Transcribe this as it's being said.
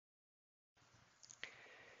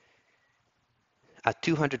A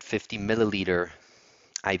 250 milliliter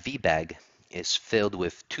IV bag is filled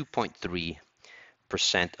with 2.3%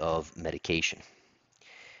 of medication.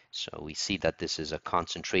 So we see that this is a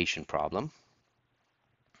concentration problem.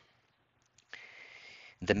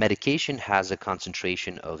 The medication has a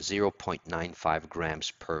concentration of 0.95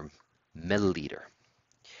 grams per milliliter.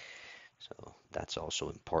 So that's also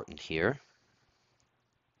important here.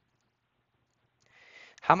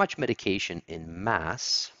 How much medication in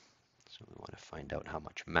mass, so we want to find out how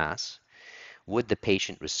much mass, would the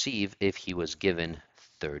patient receive if he was given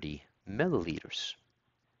 30 milliliters?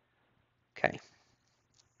 Okay.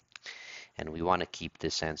 And we want to keep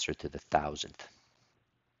this answer to the thousandth.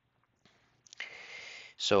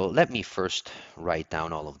 So let me first write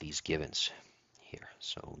down all of these givens here.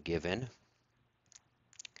 So given,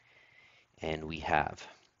 and we have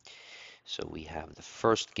the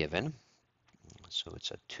first given, so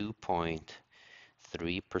it's a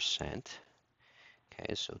 2.3%,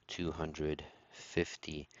 okay, so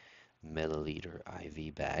 250 milliliter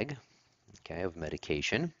IV bag, okay, of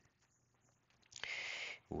medication.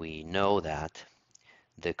 We know that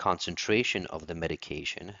the concentration of the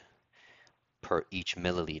medication per each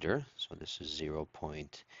milliliter, so this is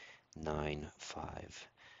 0.95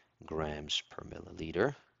 grams per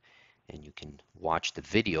milliliter, and you can watch the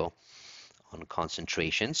video on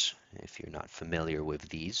concentrations if you're not familiar with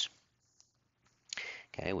these,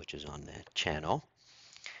 okay, which is on the channel.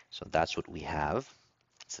 So that's what we have.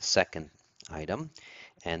 It's the second item.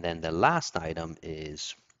 And then the last item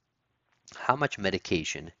is how much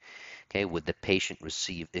medication, okay, would the patient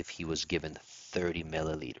receive if he was given 30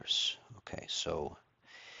 milliliters? Okay, so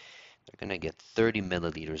they're going to get 30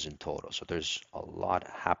 milliliters in total. So there's a lot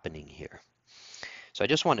happening here. So I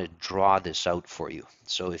just want to draw this out for you.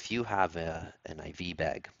 So if you have an IV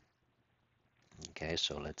bag, okay,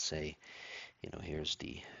 so let's say, here's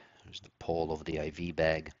the pole of the IV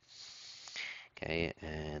bag, okay,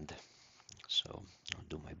 and so I'll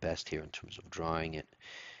do my best here in terms of drawing it.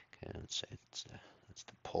 Okay, let's say that's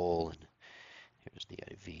the pole, and here's the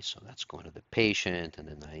IV, so that's going to the patient, and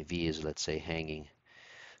then the IV is, let's say, hanging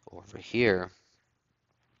over here.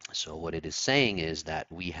 So what it is saying is that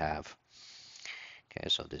we have, okay,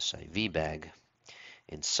 so this IV bag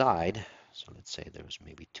inside, so let's say there was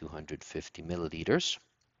maybe 250 milliliters,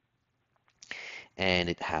 and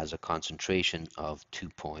it has a concentration of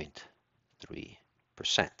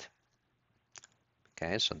 2.3%.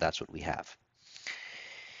 Okay, so that's what we have.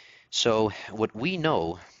 So what we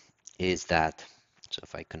know is that, so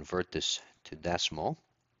if I convert this to decimal,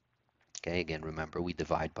 okay, again, remember we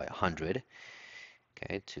divide by 100,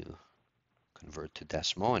 okay, to convert to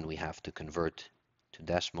decimal, and we have to convert to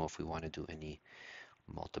decimal if we want to do any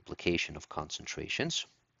multiplication of concentrations.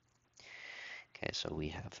 Okay, so we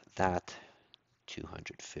have that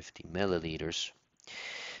 250 milliliters.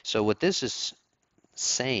 So what this is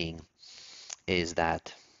saying is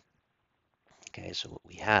that, okay, so what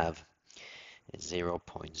we have is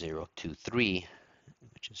 0.023,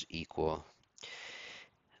 which is equal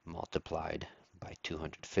multiplied by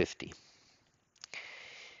 250.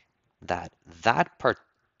 That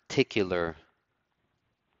particular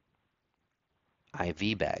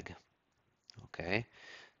IV bag, okay,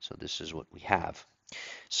 so this is what we have.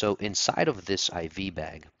 So inside of this IV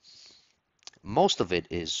bag, most of it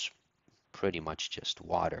is pretty much just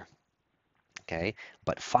water, okay,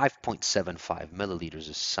 but 5.75 milliliters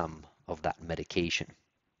is some of that medication,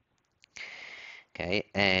 okay,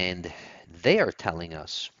 and they are telling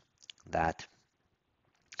us that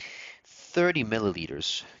 30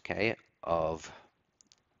 milliliters, okay, of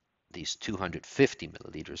these 250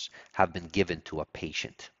 milliliters have been given to a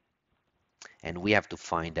patient, and we have to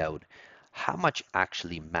find out how much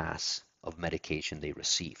actually mass of medication they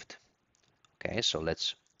received. Okay, so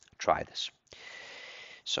let's try this.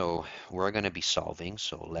 So we're going to be solving,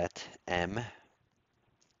 so let M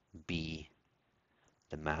be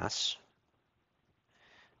the mass,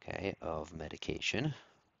 okay, of medication.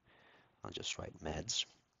 I'll just write meds.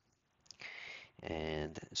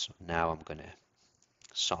 And so now I'm going to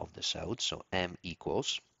solve this out. So M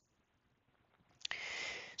equals.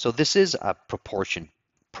 So this is a proportion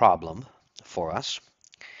problem for us,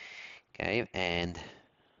 okay, and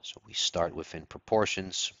so we start within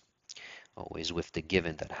proportions, always with the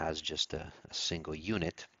given that has just a single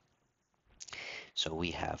unit. So we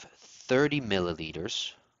have 30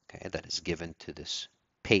 milliliters, okay, that is given to this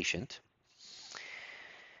patient.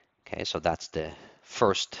 Okay, so that's the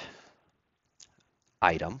first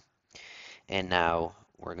item. And now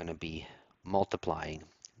we're going to be multiplying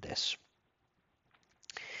this.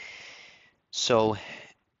 So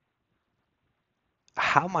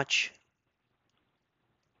how much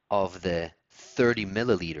of the 30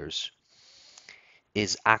 milliliters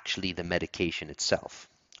is actually the medication itself?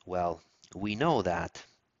 Well, we know that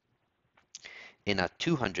in a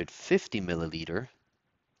 250 milliliter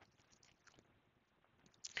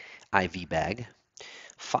IV bag,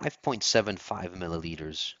 5.75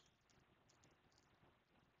 milliliters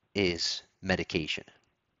is medication.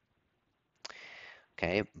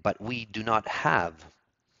 Okay, but we do not have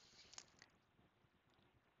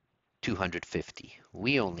 250.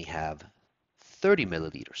 We only have 30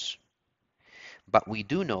 milliliters. But we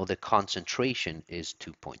do know the concentration is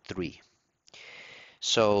 2.3.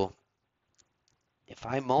 So if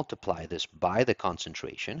I multiply this by the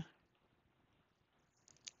concentration,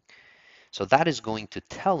 so that is going to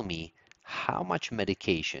tell me how much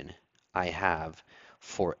medication I have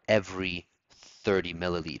for every 30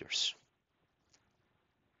 milliliters.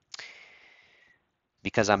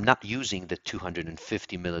 Because I'm not using the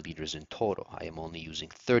 250 milliliters in total. I am only using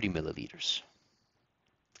 30 milliliters.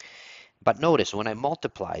 But notice when I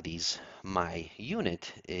multiply these, my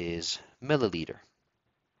unit is milliliter.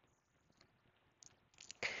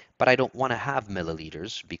 But I don't want to have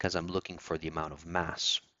milliliters because I'm looking for the amount of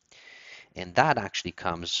mass. And that actually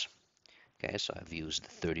comes, okay, so I've used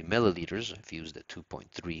 30 milliliters, I've used the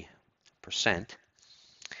 2.3%.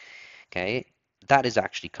 Okay, that is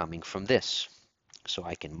actually coming from this. So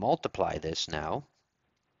I can multiply this now,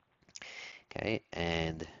 okay,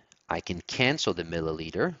 and I can cancel the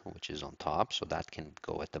milliliter, which is on top, so that can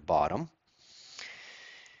go at the bottom.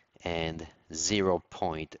 And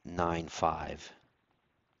 0.95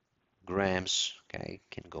 grams, okay,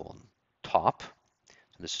 can go on top.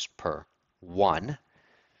 So this is per 1,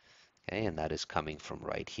 okay, and that is coming from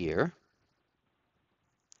right here.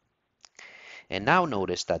 And now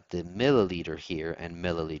notice that the milliliter here and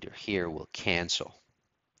milliliter here will cancel.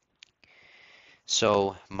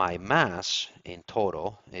 So my mass in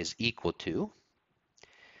total is equal to,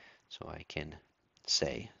 so I can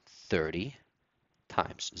say 30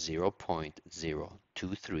 times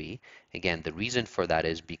 0.023. Again, the reason for that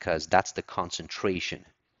is because that's the concentration.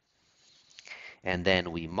 And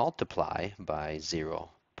then we multiply by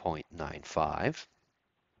 0.95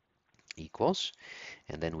 equals,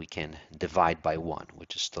 and then we can divide by 1,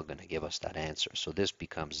 which is still going to give us that answer. So this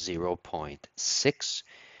becomes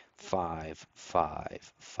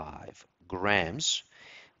 0.6555 grams,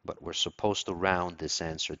 but we're supposed to round this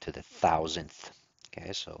answer to the thousandth.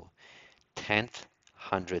 Okay, so 10th,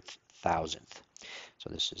 100th, thousandth. So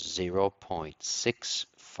this is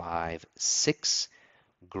 0.656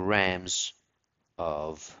 grams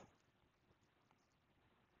of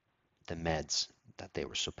the meds that they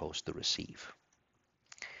were supposed to receive.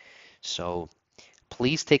 So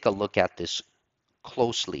please take a look at this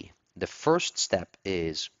closely. The first step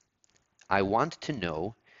is I want to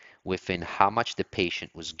know within how much the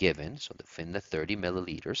patient was given, so within the 30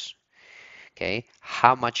 milliliters, okay,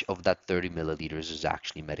 how much of that 30 milliliters is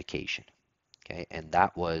actually medication, okay, and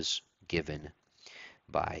that was given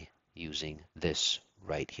by using this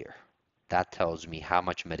right here. That tells me how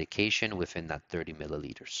much medication within that 30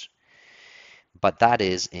 milliliters. But that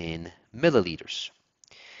is in milliliters.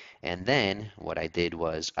 And then what I did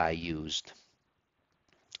was I used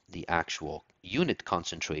the actual unit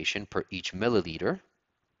concentration per each milliliter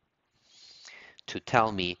to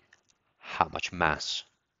tell me how much mass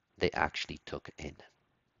they actually took in.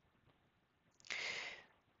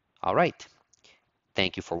 All right.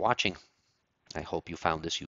 Thank you for watching. I hope you found this useful.